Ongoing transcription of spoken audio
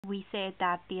We said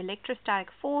that the electrostatic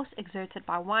force exerted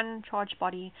by one charged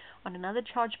body on another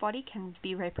charged body can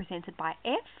be represented by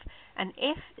F, and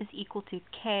F is equal to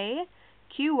K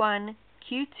Q1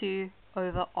 Q2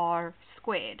 over R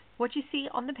squared. What you see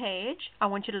on the page, I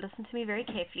want you to listen to me very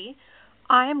carefully.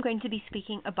 I am going to be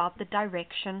speaking about the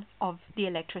direction of the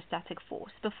electrostatic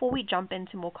force before we jump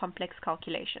into more complex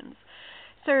calculations.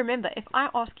 So remember, if I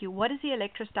ask you what is the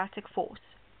electrostatic force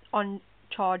on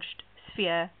charged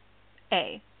sphere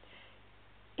A,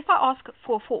 if I ask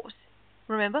for force,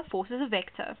 remember force is a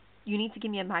vector. You need to give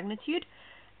me a magnitude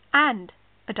and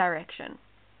a direction.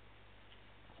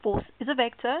 Force is a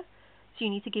vector, so you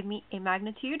need to give me a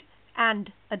magnitude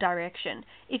and a direction.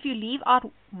 If you leave out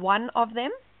one of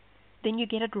them, then you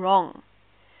get it wrong.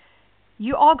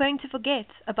 You are going to forget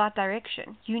about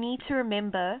direction. You need to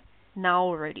remember now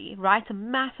already. Write a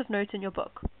massive note in your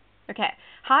book. Okay,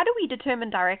 how do we determine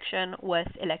direction with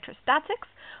electrostatics?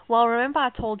 Well, remember I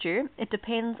told you it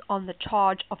depends on the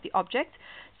charge of the object.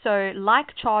 So like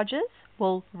charges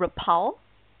will repel,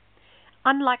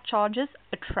 unlike charges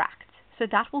attract. So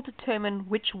that will determine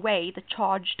which way the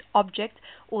charged object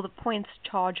or the point's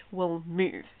charge will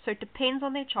move. So it depends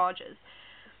on their charges.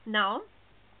 Now,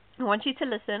 I want you to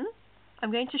listen.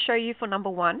 I'm going to show you for number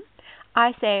one.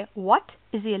 I say, what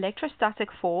is the electrostatic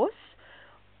force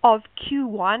of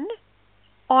Q1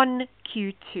 on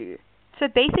Q2? So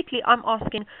basically, I'm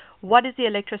asking, what is the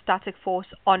electrostatic force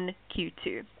on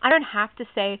Q2? I don't have to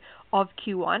say of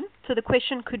Q1. So the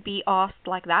question could be asked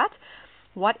like that.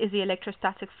 What is the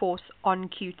electrostatic force on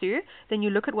Q2? Then you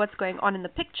look at what's going on in the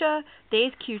picture.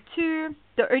 There's Q2.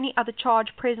 The only other charge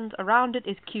present around it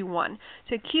is Q1.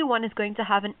 So Q1 is going to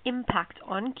have an impact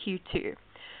on Q2.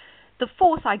 The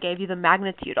force I gave you the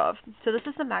magnitude of. So this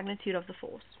is the magnitude of the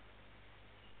force.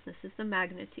 This is the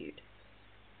magnitude.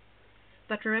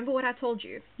 But remember what I told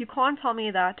you. You can't tell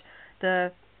me that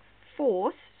the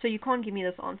force, so you can't give me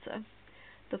this answer.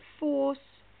 The force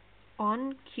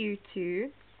on Q2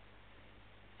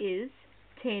 is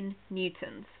 10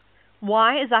 newtons.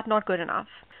 Why is that not good enough?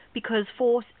 Because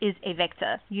force is a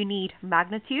vector. You need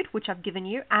magnitude, which I've given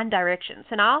you, and direction.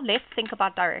 So now let's think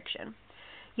about direction.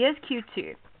 Here's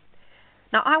Q2.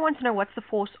 Now I want to know what's the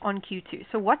force on Q2.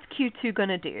 So what's Q2 going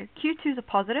to do? Q2 is a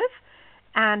positive,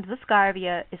 and this guy over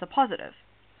here is a positive.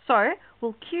 So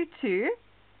will Q2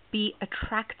 be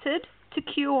attracted to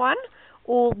Q1,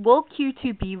 or will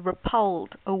Q2 be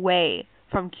repelled away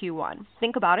from Q1?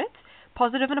 Think about it.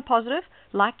 Positive and a positive,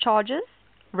 like charges,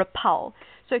 repel.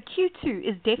 So Q2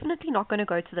 is definitely not going to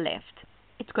go to the left.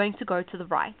 It's going to go to the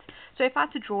right. So if I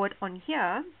had to draw it on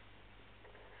here,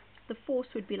 the force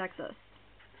would be like this.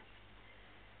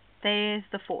 There's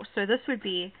the force. So this would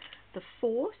be the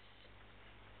force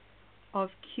of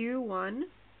Q1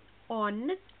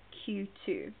 on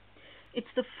Q2. It's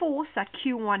the force that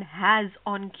Q1 has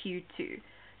on Q2.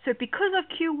 So because of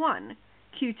Q1,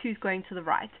 Q2 is going to the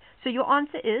right. So your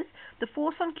answer is the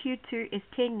force on Q2 is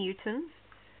 10 newtons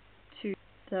to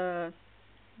the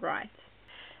right.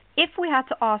 If we had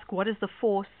to ask what is the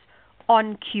force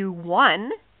on Q1,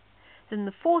 then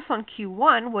the force on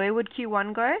Q1, where would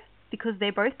Q1 go? Because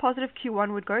they're both positive,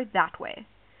 Q1 would go that way.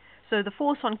 So the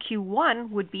force on Q1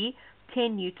 would be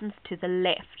 10 newtons to the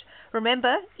left.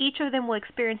 Remember, each of them will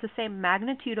experience the same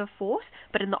magnitude of force,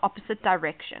 but in the opposite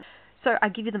direction. So I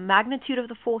give you the magnitude of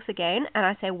the force again, and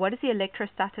I say, what is the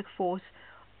electrostatic force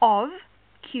of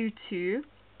Q2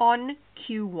 on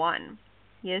Q1?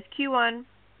 Here's Q1,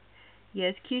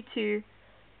 here's Q2.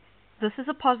 This is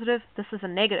a positive, this is a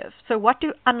negative. So what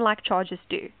do unlike charges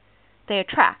do? They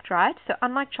attract, right? So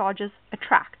unlike charges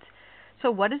attract. So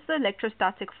what is the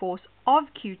electrostatic force of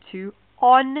Q2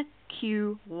 on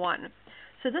Q1?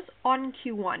 So this on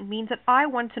Q1 means that I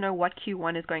want to know what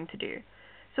Q1 is going to do.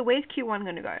 So where's Q1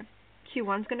 going to go?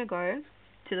 Q1 is going to go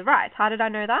to the right. How did I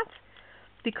know that?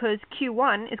 Because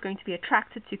Q1 is going to be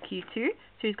attracted to Q2,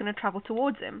 so he's going to travel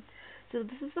towards him. So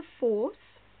this is the force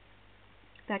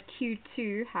that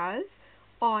Q2 has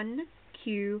on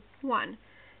Q1.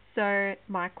 So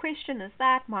my question is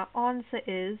that, my answer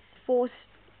is force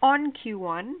on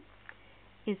Q1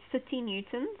 is 50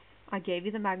 newtons. I gave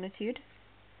you the magnitude.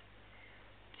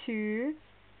 To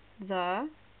the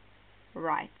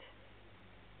right.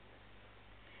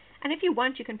 And if you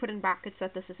want, you can put in brackets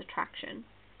that this is attraction.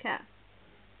 Okay.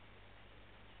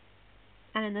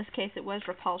 And in this case, it was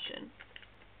repulsion.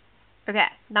 Okay,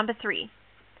 number 3.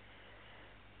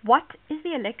 What is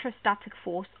the electrostatic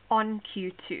force on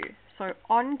Q2? So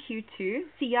on Q2,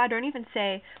 see, I don't even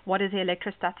say what is the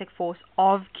electrostatic force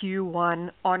of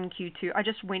Q1 on Q2. I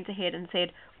just went ahead and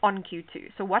said on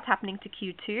Q2. So what's happening to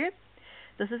Q2?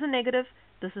 This is a negative,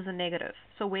 this is a negative.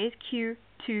 So where's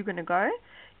Q2 going to go?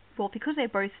 well, because they're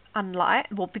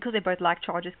both like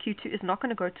charges, Q2 is not going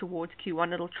to go towards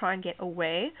Q1. It'll try and get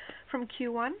away from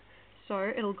Q1,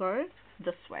 so it'll go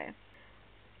this way.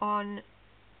 On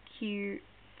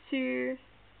Q2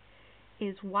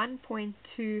 is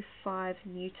 1.25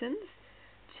 newtons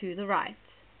to the right.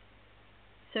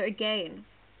 So again,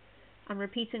 I'm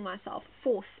repeating myself.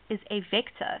 Force is a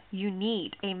vector. You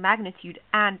need a magnitude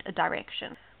and a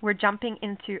direction. We're jumping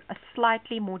into a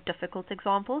slightly more difficult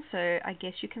example, so I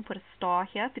guess you can put a star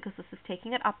here because this is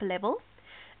taking it up a level.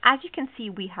 As you can see,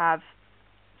 we have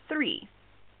 3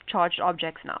 charged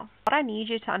objects now. What I need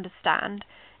you to understand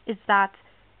is that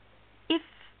if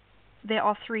there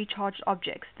are 3 charged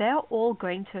objects, they are all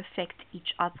going to affect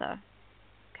each other.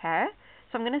 Okay?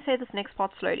 So I'm going to say this next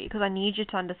part slowly because I need you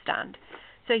to understand.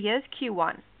 So here's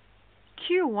Q1.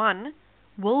 Q1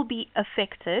 will be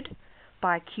affected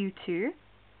by Q2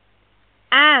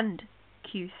 and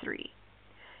Q3.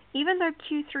 Even though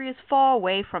Q3 is far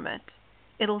away from it,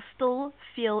 it'll still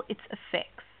feel its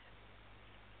effects.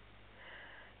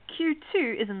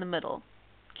 Q2 is in the middle.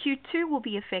 Q2 will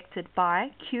be affected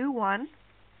by Q1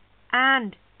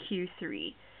 and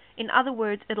Q3. In other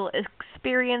words, it'll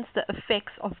experience the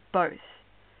effects of both.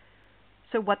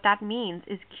 So what that means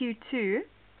is Q2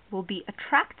 will be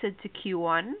attracted to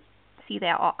Q1, see they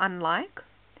are unlike,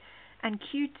 and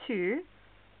Q2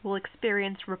 will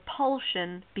experience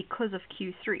repulsion because of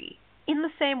Q3. In the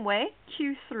same way,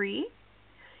 Q3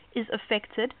 is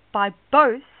affected by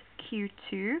both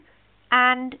Q2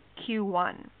 and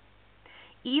Q1.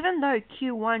 Even though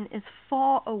Q1 is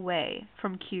far away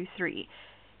from Q3,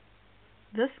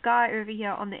 this guy over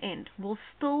here on the end will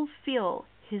still feel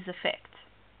his effect.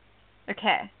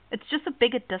 Okay, it's just a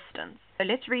bigger distance. So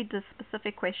let's read the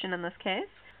specific question in this case.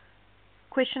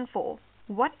 Question 4.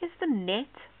 What is the net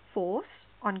force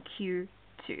on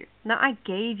Q2? Now I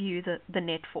gave you the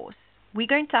net force. We're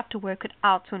going to have to work it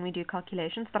out when we do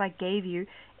calculations, but I gave you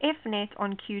F net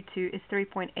on Q2 is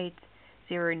 3.80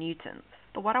 newtons.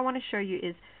 But what I want to show you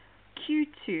is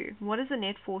Q2. What is the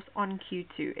net force on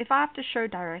Q2? If I have to show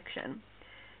direction,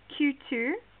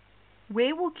 Q2,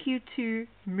 where will Q2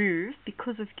 move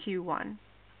because of Q1?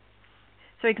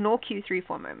 So ignore Q3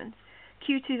 for a moment.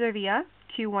 Q2's over here,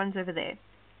 Q1's over there.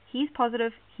 He's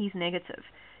positive, he's negative.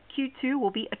 Q2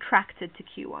 will be attracted to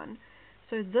Q1.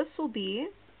 So this will be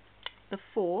the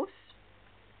force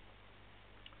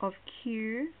of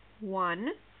Q1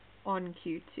 on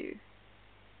Q2.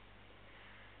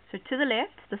 So to the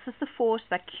left, this is the force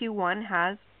that Q1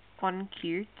 has on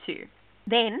Q2.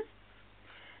 Then,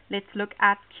 let's look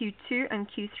at Q2 and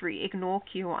Q3. Ignore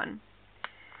Q1.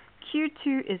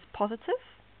 Q2 is positive.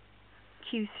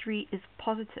 Q3 is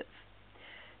positive.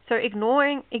 So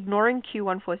ignoring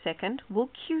Q1 for a second, will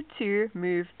Q2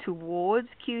 move towards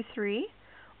Q3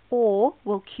 or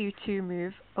will Q2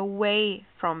 move away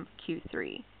from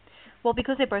Q3? Well,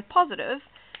 because they're both positive,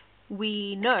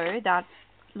 we know that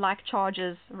like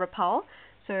charges repel,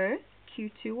 so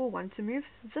Q2 will want to move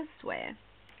this way.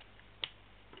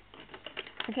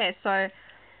 Okay, so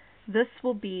this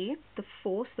will be the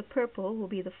force, the purple will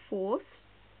be the force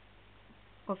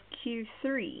of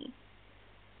Q3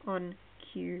 on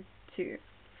Q2.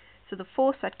 So the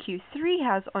force that Q3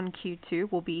 has on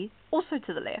Q2 will be also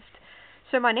to the left.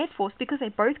 So my net force, because they're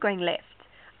both going left,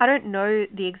 I don't know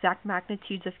the exact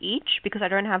magnitudes of each because I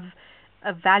don't have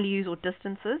values or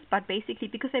distances, but basically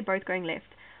because they're both going left,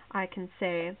 I can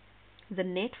say the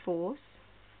net force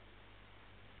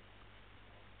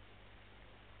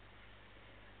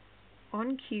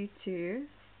on Q2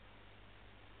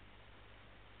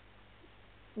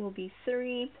 will be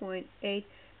 3.80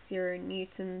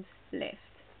 newtons left.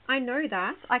 I know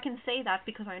that. I can say that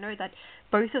because I know that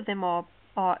both of them are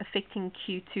affecting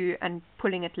Q2 and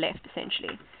pulling it left,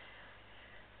 essentially.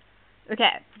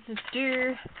 Okay, let's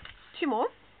do 2 more.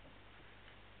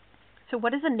 So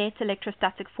what is the net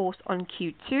electrostatic force on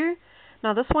Q2?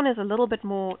 Now this one is a little bit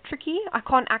more tricky. I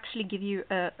can't actually give you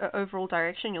a overall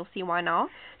direction. You'll see why now.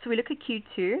 So we look at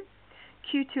Q2.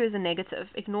 Q2 is a negative.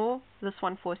 Ignore this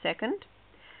one for a second.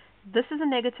 This is a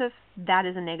negative. That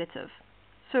is a negative.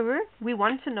 So we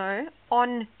want to know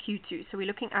on Q2. So we're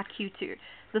looking at Q2.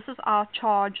 This is our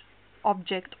charge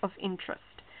object of interest.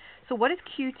 So what is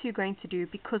Q2 going to do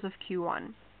because of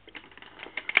Q1?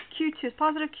 Q2 is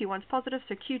positive, Q1 is positive,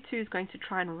 so Q2 is going to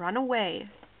try and run away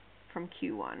from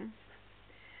Q1.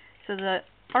 So the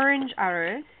orange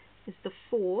arrow is the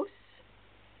force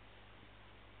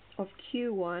of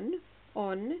Q1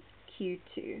 on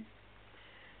Q2.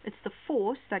 It's the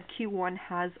force that Q1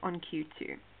 has on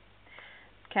Q2.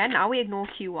 Okay, now we ignore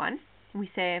Q1. We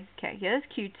say, okay, here's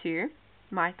Q2,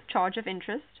 my charge of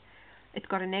interest. It's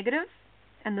got a negative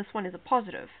and this one is a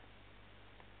positive.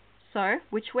 So,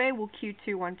 which way will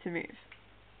Q2 want to move?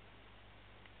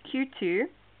 Q2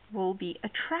 will be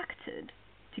attracted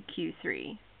to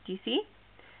Q3. Do you see?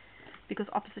 Because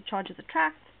opposite charges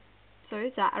attract, so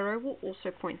that arrow will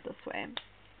also point this way.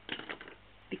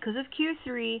 Because of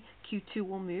Q3, Q2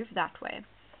 will move that way.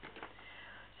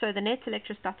 So the net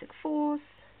electrostatic force,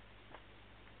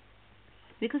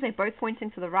 because they're both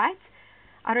pointing to the right,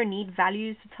 I don't need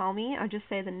values to tell me. I just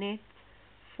say the net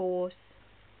force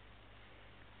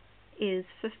is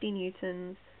 50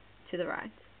 newtons to the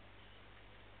right.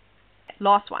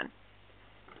 Last one.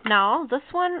 Now, this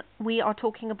one we are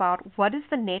talking about what is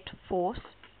the net force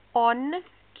on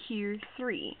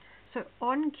Q3. So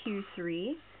on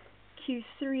Q3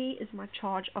 is my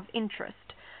charge of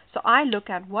interest. So I look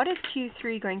at what is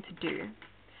Q3 going to do.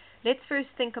 Let's first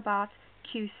think about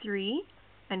Q3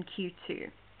 and Q2.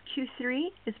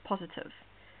 Q3 is positive.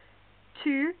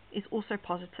 2 is also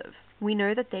positive. We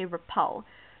know that they repel.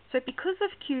 So because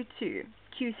of Q2,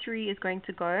 Q3 is going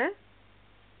to go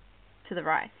to the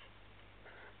right.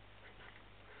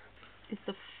 Is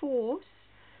the force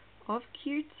of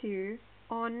Q2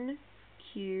 on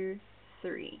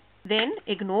Q3. Then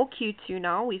ignore Q2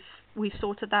 now, we've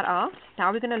sorted that out.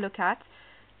 Now we're going to look at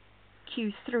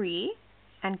Q3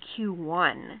 and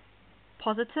Q1.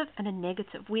 Positive and a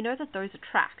negative. We know that those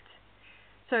attract.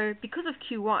 So because of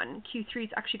Q1, Q3 is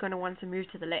actually going to want to move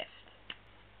to the left.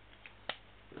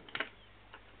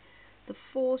 The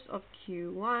force of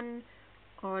Q1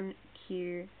 on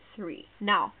Q3.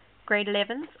 Now, grade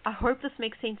 11s, I hope this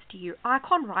makes sense to you. I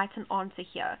can't write an answer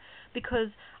here because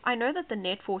I know that the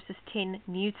net force is 10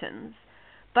 newtons,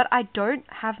 but I don't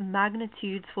have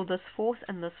magnitudes for this force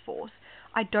and this force.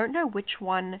 I don't know which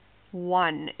one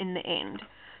won in the end.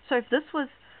 So if this was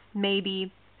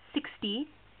maybe 60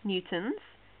 newtons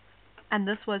and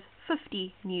this was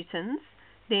 50 newtons,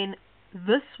 then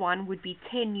this one would be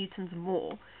 10 newtons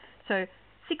more. So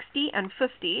 60 and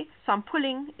 50, so I'm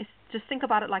pulling, just think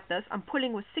about it like this, I'm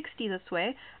pulling with 60 this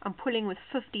way, I'm pulling with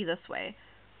 50 this way.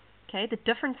 Okay, the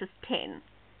difference is 10,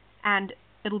 and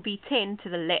it'll be 10 to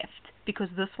the left, because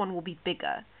this one will be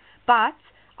bigger. But,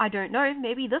 I don't know,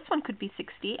 maybe this one could be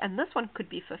 60, and this one could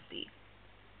be 50.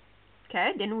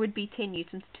 Okay, then it would be 10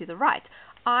 newtons to the right.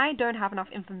 I don't have enough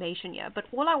information here, but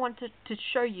all I wanted to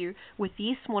show you with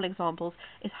these small examples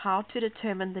is how to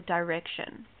determine the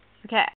direction. Okay.